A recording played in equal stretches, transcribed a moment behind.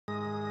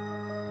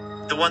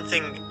The one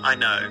thing I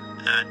know,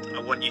 and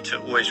I want you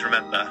to always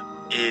remember,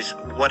 is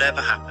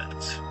whatever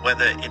happens,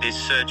 whether it is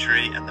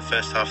surgery and the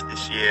first half of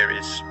this year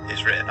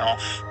is written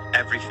off,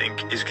 everything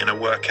is going to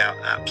work out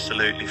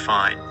absolutely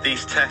fine.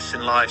 These tests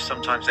in life,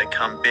 sometimes they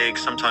come big,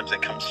 sometimes they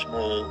come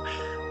small,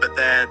 but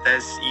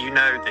there's, you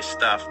know, this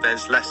stuff,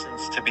 there's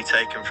lessons to be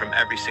taken from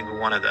every single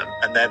one of them,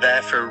 and they're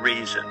there for a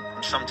reason.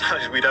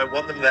 Sometimes we don't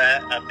want them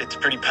there, and it's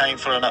pretty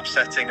painful and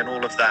upsetting and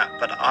all of that,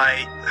 but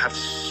I have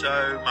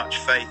so much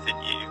faith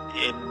in you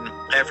in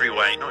every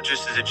way, not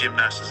just as a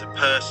gymnast, as a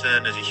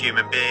person, as a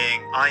human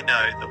being. I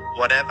know that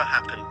whatever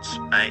happens,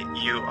 mate,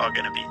 you are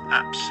going to be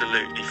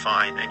absolutely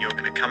fine, and you're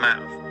going to come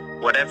out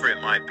of whatever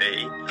it might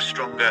be,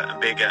 stronger and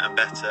bigger and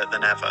better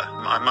than ever.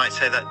 I might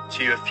say that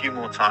to you a few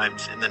more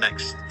times in the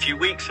next few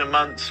weeks and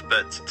months,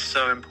 but it's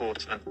so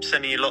important. I'm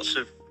sending you lots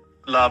of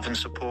love and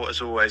support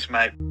as always,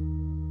 mate.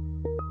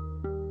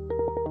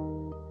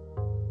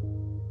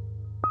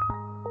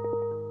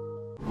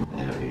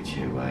 Hello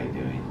YouTube, how you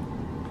doing?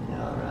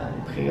 Yeah,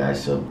 alright. Okay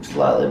guys, so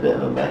slightly bit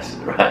of a mess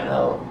right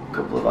now. A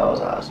couple of hours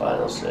out of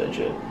spinal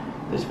surgery.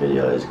 This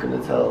video is going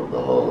to tell the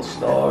whole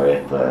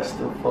story. First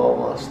and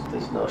foremost,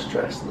 there's no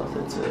stress,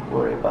 nothing to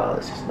worry about.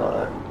 This is not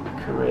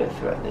a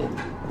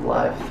career-threatening,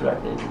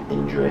 life-threatening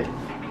injury.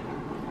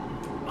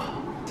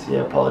 So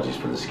yeah, apologies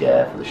for the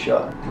scare, for the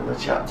shock. Another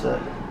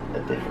chapter, a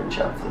different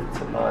chapter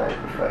to my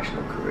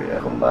professional career.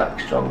 Come back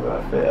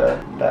stronger,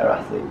 fitter, better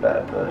athlete,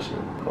 better person.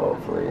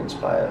 Hopefully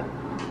inspire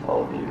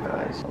all of you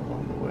guys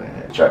along the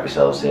way. Strap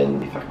yourselves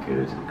in. If I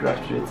could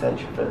grasp your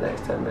attention for the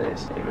next 10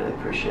 minutes, I'd really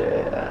appreciate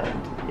it.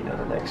 And you know,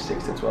 the next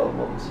 6 to 12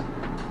 months,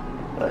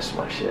 let's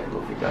smash it.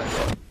 Love you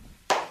guys.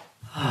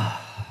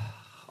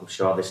 I'm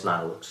sure this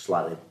Nile looks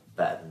slightly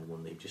better than the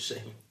one that you've just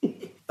seen.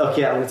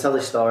 Okay, I'm going to tell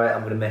this story.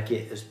 I'm going to make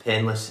it as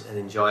painless and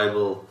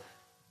enjoyable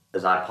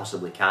as I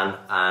possibly can,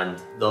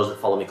 and those that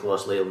follow me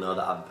closely will know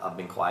that I've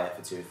been quiet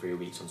for 2 or 3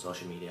 weeks on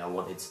social media. I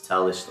wanted to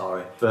tell this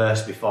story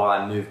first before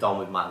I moved on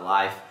with my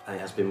life, and it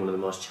has been one of the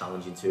most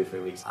challenging 2 or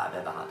 3 weeks I've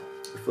ever had.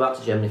 We flew out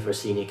to Germany for a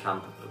senior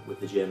camp with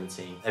the German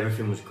team.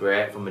 Everything was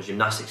great. From a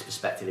gymnastics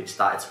perspective, it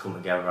started to come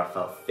together. I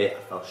felt fit,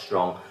 I felt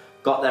strong.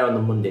 Got there on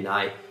the Monday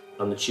night.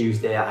 On the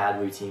Tuesday I had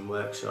routine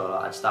work, so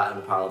I'd started on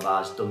the parallel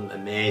bars, done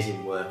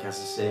amazing work. As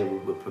I say,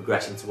 we're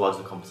progressing towards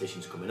the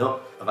competitions coming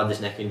up. I've had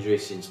this neck injury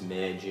since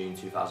May, June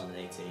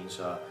 2018,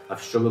 so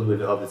I've struggled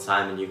with it over the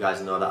time, and you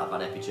guys know that I've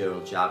had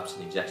epidural jabs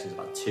and injections,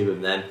 about 2 of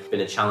them. It's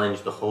been a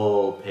challenge the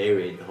whole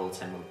period, the whole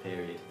 10-month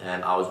period.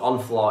 I was on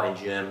floor in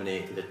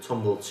Germany, did a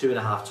tumble,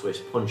 2.5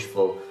 twists, punch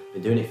full,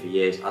 been doing it for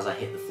years. As I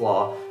hit the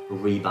floor,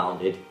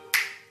 rebounded.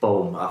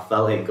 Boom, I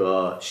felt it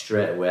go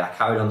straight away. I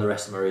carried on the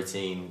rest of my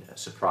routine,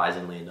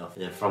 surprisingly enough.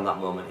 And then from that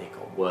moment, it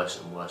got worse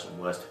and worse and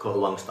worse. To cut a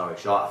long story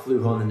short, I flew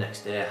home the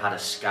next day, had a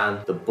scan.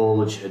 The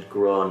bulge had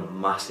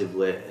grown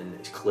massively and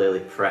it's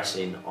clearly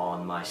pressing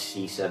on my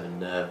C7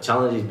 nerve. The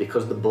challenge is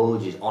because the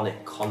bulge is on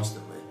it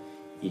constantly,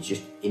 you're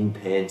just in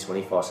pain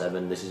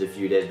 24/7. This is a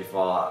few days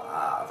before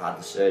I've had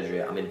the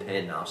surgery. I'm in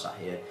pain now, sat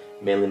here,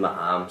 mainly my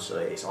arm, so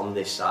it's on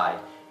this side.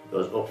 It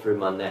goes up through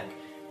my neck,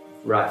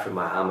 right through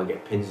my arm. I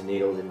get pins and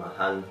needles in my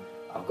hand.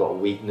 I've got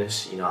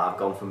weakness, you know, I've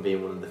gone from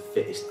being one of the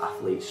fittest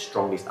athletes,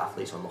 strongest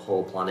athletes on the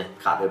whole planet.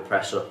 Can't do a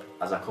press up.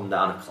 As I come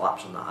down and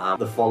collapse on that arm.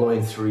 The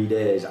following 3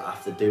 days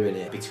after doing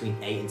it, between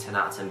 8 and 10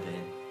 out of 10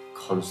 pain,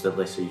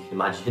 constantly, so you can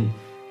imagine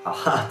how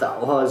hard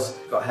that was.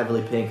 Got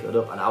heavily painkillered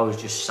up, and I was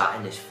just sat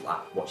in this flat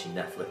watching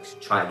Netflix,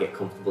 trying to get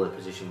comfortable in a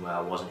position where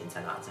I wasn't in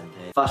 10 out of 10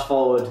 pain. Fast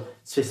forward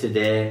to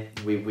today,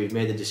 we've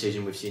made the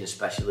decision, we've seen a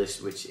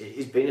specialist, which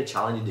it's been a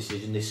challenging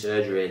decision. This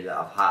surgery that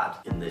I've had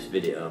in this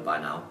video by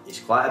now, it's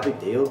quite a big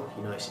deal.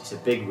 You know, it's a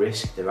big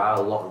risk. There are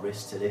a lot of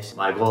risks to this.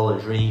 My goal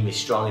and dream is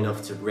strong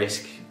enough to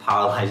risk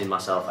paralysing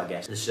myself, I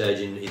guess. The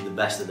surgeon is the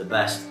best of the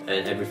best,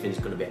 and everything's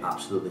going to be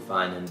absolutely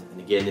fine. And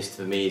again, this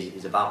for me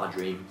is about my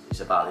dream.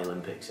 It's about the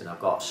Olympics, and I've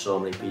got so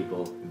many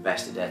people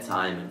invested their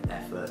time and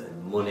effort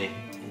and money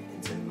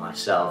into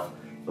myself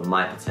for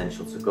my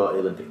potential to go to the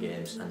Olympic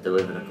Games and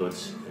deliver the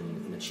goods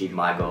and achieve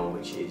my goal,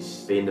 which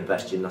is being the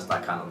best gymnast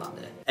I can on that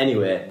day.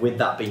 Anyway, with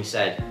that being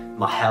said,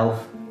 my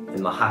health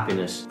and my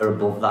happiness are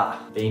above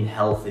that. Being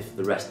healthy for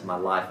the rest of my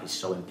life is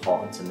so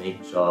important to me.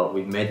 So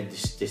we've made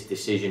this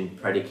decision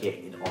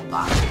predicated on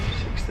that.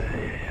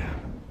 6:30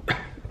 AM.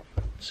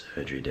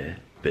 Surgery day.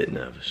 Bit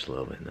nervous, a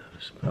little bit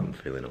nervous, but I'm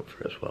feeling up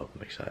for it as well.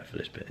 I'm excited for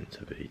this bit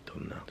to be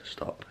done now, to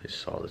stop. It's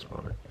sore this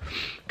morning.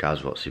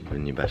 Guys, what's your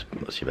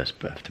best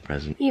birthday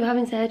present? You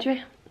having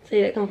surgery, so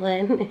you don't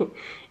complain.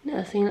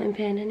 No, so you're not in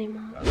pain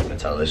anymore. I'm going to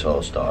tell this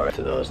whole story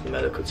to those in the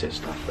medical team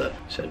staff that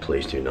said,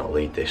 please do not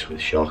lead this with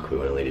shock. We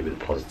want to lead it with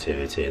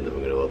positivity, and that we're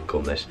going to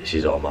overcome this. This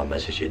is all my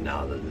messaging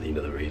now. That, you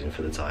know, the reason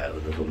for the title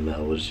of the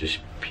thumbnail was just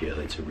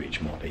purely to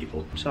reach more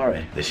people. I'm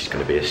sorry. This is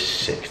going to be a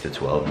 6 to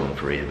 12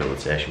 month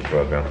rehabilitation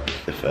program.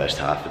 The first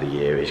half of the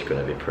year is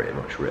going to be pretty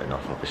much written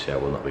off. Obviously, I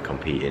will not be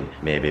competing.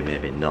 Maybe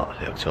not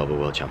the October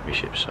World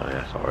Championships. So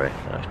yeah, sorry.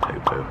 That's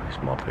poo-poo.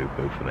 It's more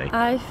poo-poo for me.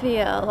 I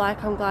feel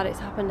like I'm glad it's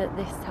happened happened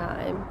at this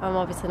time. I'm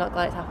obviously not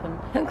glad it's happened.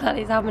 I'm glad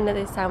it's happened at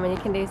this time when you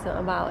can do something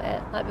about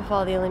it. Like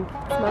before the Olympics.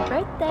 It's my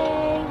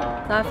birthday.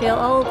 So I feel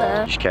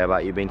older. Just care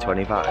about you being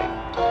 25?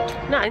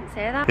 No, I didn't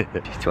say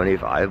that. She's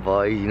 25,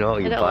 boy. You know,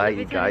 you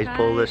guys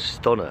pulled a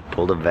stunner.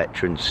 Pulled a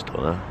veteran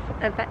stunner.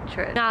 A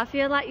veteran. No, I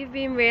feel like you've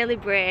been really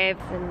brave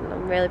and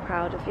I'm really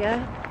proud of you.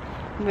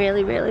 I'm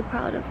really, really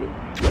proud of you.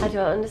 I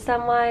don't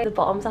understand why the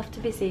bottoms have to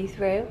be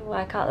see-through.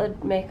 Why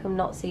can't they make them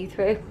not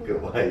see-through?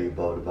 Why are you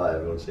bothered about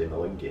everyone seeing my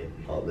winky?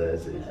 Oh,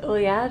 there's it. Oh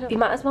yeah, you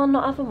might as well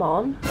not have them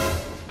on.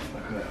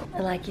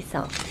 I like your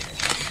socks.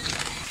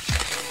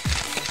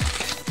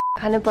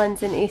 Kind of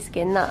blends into your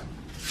skin, that.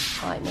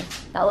 I like me.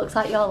 That looks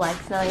like your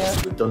legs now, yeah.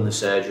 We've done the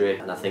surgery,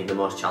 and I think the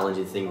most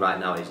challenging thing right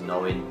now is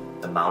knowing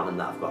the mountain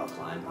that I've got to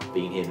climb. I've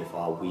been here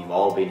before, we've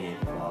all been here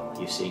before.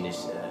 You've seen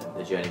this,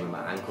 the journey with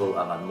my ankle.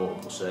 I've had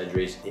multiple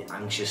surgeries. The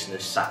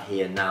anxiousness sat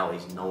here now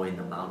is knowing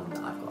the mountain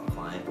that I've got to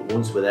climb. But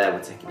once we're there,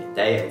 we're taking it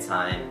day at a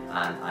time,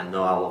 and I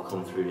know I will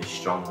come through this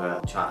stronger.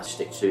 Trying to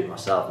stick to it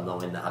myself,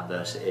 knowing that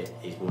adversity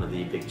is one of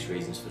the biggest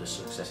reasons for the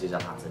successes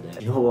I've had today.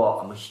 You know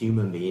what? I'm a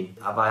human being.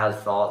 Have I had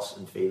thoughts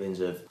and feelings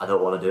of, I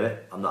don't want to do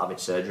it, I'm not having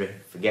surgery,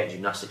 forget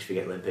gymnastics,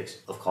 forget Olympics?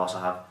 Of course I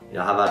have. You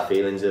know, I've had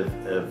feelings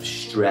of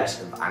stress,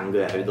 of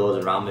anger.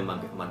 Those around me,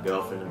 my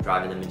girlfriend, I'm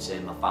driving them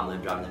insane, my family,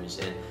 I'm driving them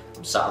insane.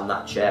 I'm sat on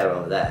that chair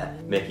over there,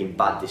 making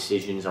bad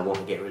decisions. I want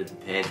to get rid of the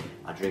pain.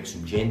 I drink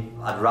some gin.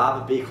 I'd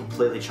rather be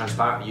completely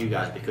transparent with you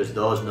guys, because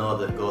those know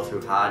that go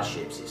through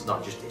hardships. It's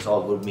not just, it's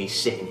all good me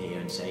sitting here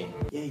and saying,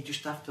 yeah, you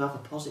just have to have a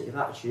positive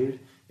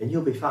attitude and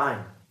you'll be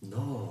fine.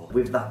 No.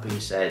 With that being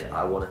said,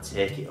 I want to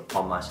take it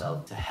upon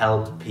myself to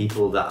help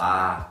people that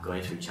are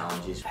going through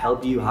challenges,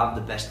 help you have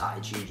the best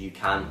attitude you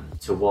can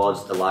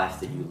towards the life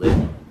that you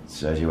live.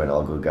 Surgery went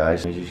all good,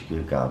 guys. We just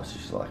give Gabs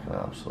just like an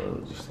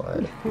absolute, just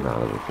like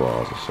round of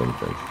applause or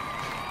something.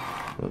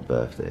 My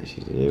birthday,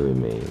 she's here with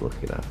me,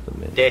 looking after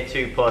me. Day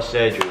 2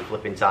 post-surgery,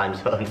 flipping time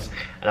zones,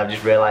 and I've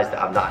just realised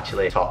that I've not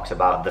actually talked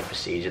about the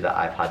procedure that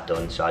I've had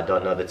done, so I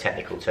don't know the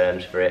technical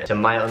terms for it. To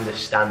my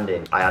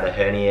understanding, I had a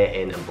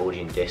herniating and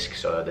bulging disc,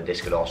 so the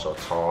disc had also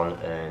torn,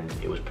 and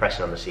it was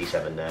pressing on the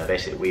C7 nerve.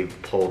 Basically, we've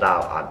pulled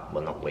out,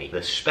 well not we,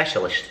 the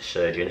specialist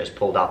surgeon has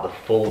pulled out the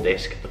full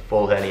disc, the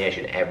full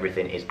herniation,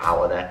 everything is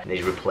out of there, and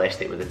he's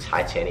replaced it with a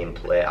titanium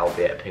plate,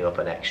 albeit picking up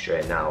an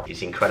X-ray now.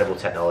 It's incredible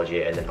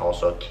technology, and then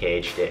also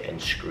caged it and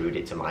screwed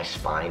it to my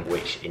spine,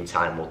 which in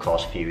time will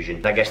cause fusion.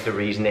 I guess the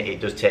reason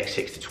it does take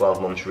 6 to 12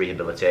 months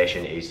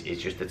rehabilitation is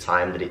just the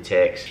time that it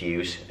takes to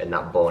fuse and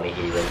that bony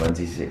healing.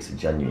 26th of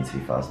January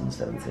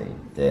 2017,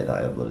 the date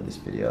that I uploaded this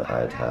video, I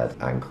had had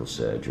ankle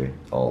surgery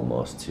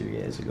almost 2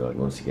 years ago.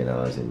 Once again, I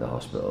was in the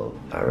hospital.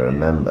 I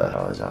remember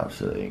I was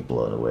absolutely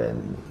blown away,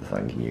 and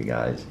thanking you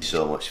guys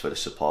so much for the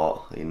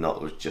support,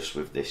 not just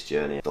with this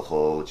journey, the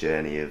whole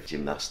journey of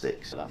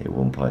gymnastics.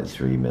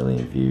 1.3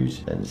 million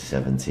views and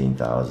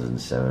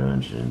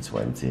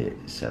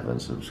 17,727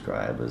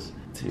 subscribers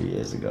 2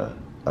 years ago.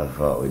 I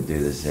thought we'd do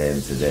the same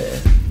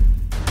today.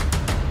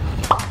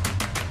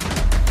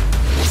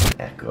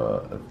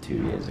 Echo of 2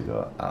 years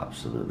ago,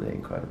 absolutely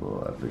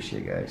incredible. I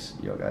appreciate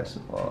your guys'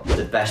 support.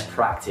 The best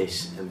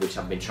practice, which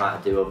I've been trying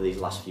to do over these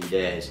last few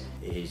days,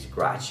 is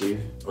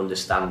gratitude,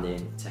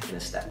 understanding, taking a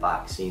step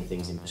back, seeing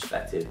things in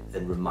perspective,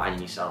 and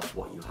reminding yourself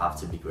what you have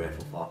to be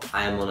grateful for.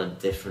 I am on a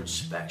different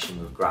spectrum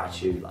of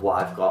gratitude. What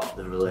I've got,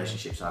 the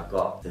relationships I've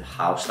got, the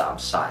house that I'm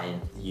sat in,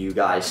 you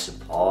guys'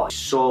 support,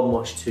 so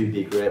much to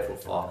be grateful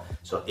for.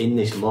 So in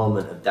this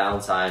moment of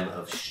downtime,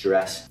 of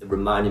stress,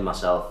 reminding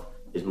myself,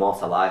 there's more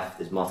to life.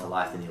 There's more to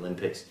life than the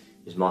Olympics.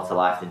 There's more to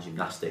life than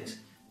gymnastics.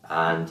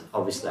 And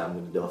obviously I'm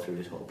going to go through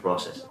this whole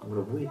process. I'm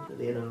going to win at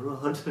the end of the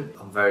road.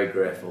 I'm very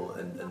grateful,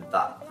 and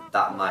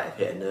that might have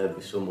hit a nerve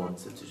with someone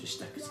to just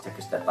take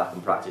a step back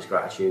and practice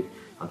gratitude.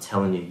 I'm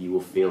telling you, you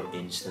will feel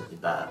instantly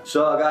better.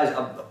 So guys,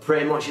 I've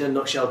pretty much in a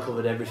nutshell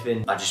covered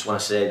everything. I just want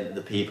to say that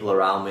the people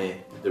around me,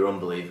 they're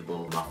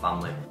unbelievable. My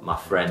family, my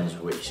friends,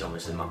 which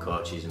obviously my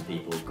coaches and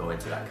people go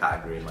into that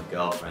category, my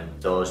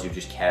girlfriend, those who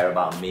just care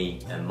about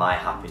me and my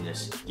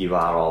happiness, you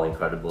are all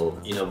incredible.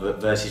 You know,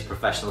 versus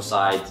professional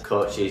side,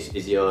 coaches,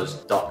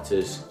 physios,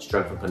 doctors,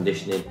 strength and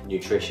conditioning,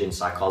 nutrition,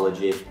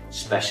 psychology,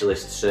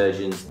 specialists,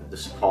 surgeons, the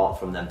support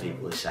from them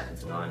people is second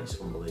to none.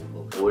 It's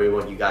unbelievable. I really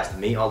want you guys to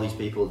meet all these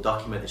people,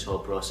 document this whole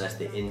process,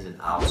 the ins and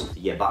outs.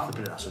 Yeah, backflipping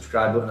at that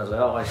subscribe button, as I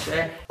always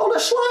say, on a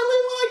slightly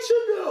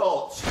lighter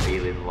note.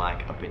 Feeling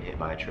like I've been hit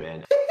by a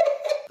train.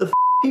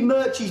 The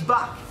merch is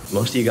back.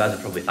 Most of you guys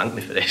have probably thanked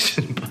me for this,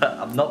 but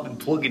I've not been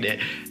plugging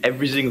it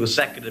every single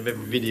second of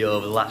every video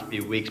over the last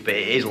few weeks, but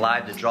it is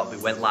live. The drop,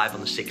 it went live on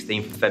the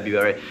 16th of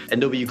February.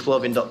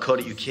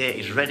 nwclothing.co.uk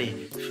is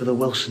ready for the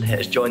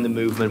WILSONATORs. Join the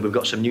movement. We've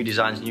got some new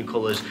designs, new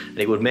colours, and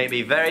it would make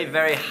me very,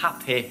 very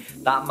happy,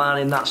 that man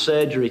in that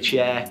surgery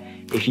chair,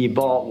 if you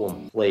bought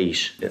one,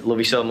 please. Love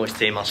you so much,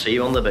 team. I'll see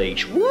you on the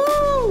beach.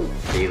 Woo!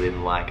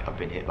 Feeling like I've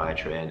been hit by a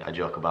train. I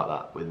joke about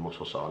that with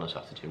muscle soreness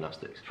after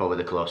gymnastics. Probably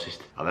the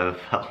closest I've ever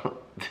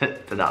felt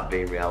to that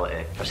being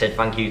reality. I've said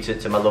thank you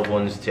to my loved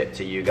ones,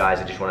 to you guys.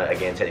 I just want to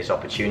again take this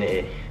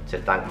opportunity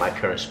to thank my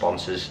current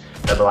sponsors,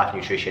 Herbalife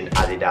Nutrition,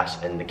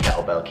 Adidas and the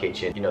Kettlebell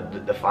Kitchen. You know,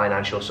 the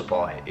financial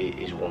support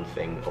is one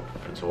thing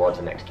up towards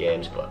the next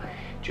games, but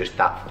just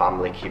that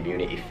family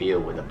community feel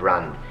with a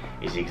brand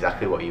is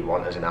exactly what you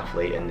want as an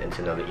athlete, and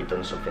to know that you've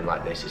done something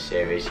like this is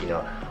serious. You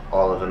know,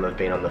 all of them have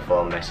been on the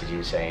phone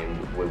messaging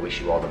saying, we wish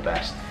you all the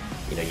best,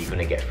 you know, you're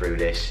going to get through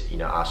this, you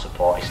know, our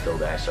support is still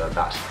there, so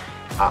that's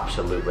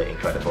absolutely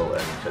incredible.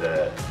 And for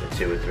the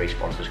 2 or 3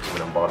 sponsors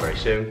coming on board very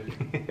soon,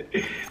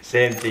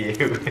 same to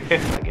you.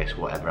 I guess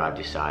whatever I've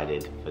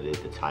decided for the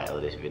title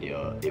of this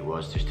video, it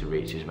was just to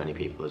reach as many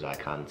people as I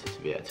can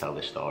to be able to tell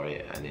this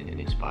story and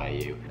inspire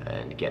you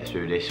and get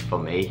through this. For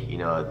me, you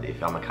know,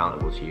 if I'm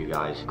accountable to you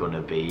guys,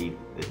 gonna be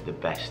the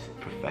best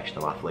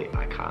professional athlete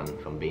I can,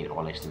 if I'm being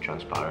honest and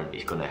transparent.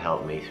 It's gonna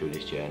help me through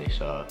this journey,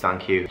 so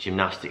thank you.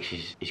 Gymnastics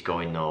is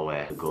going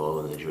nowhere. The goal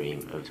and the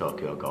dream of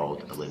Tokyo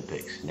Gold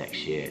Olympics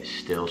next year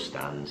still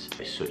stands.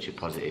 It's such a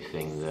positive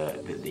thing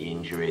that the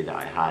injury that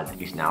I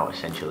had is now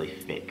essentially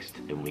fixed,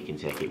 and we can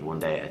take it one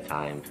day at a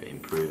time for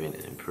improving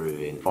and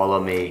improving.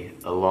 Follow me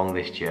along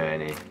this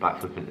journey,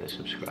 backflipping to the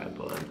subscribe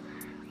button.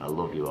 I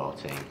love you all,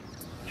 team.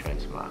 Train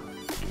smart,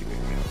 keep it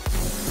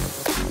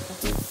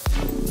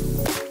real.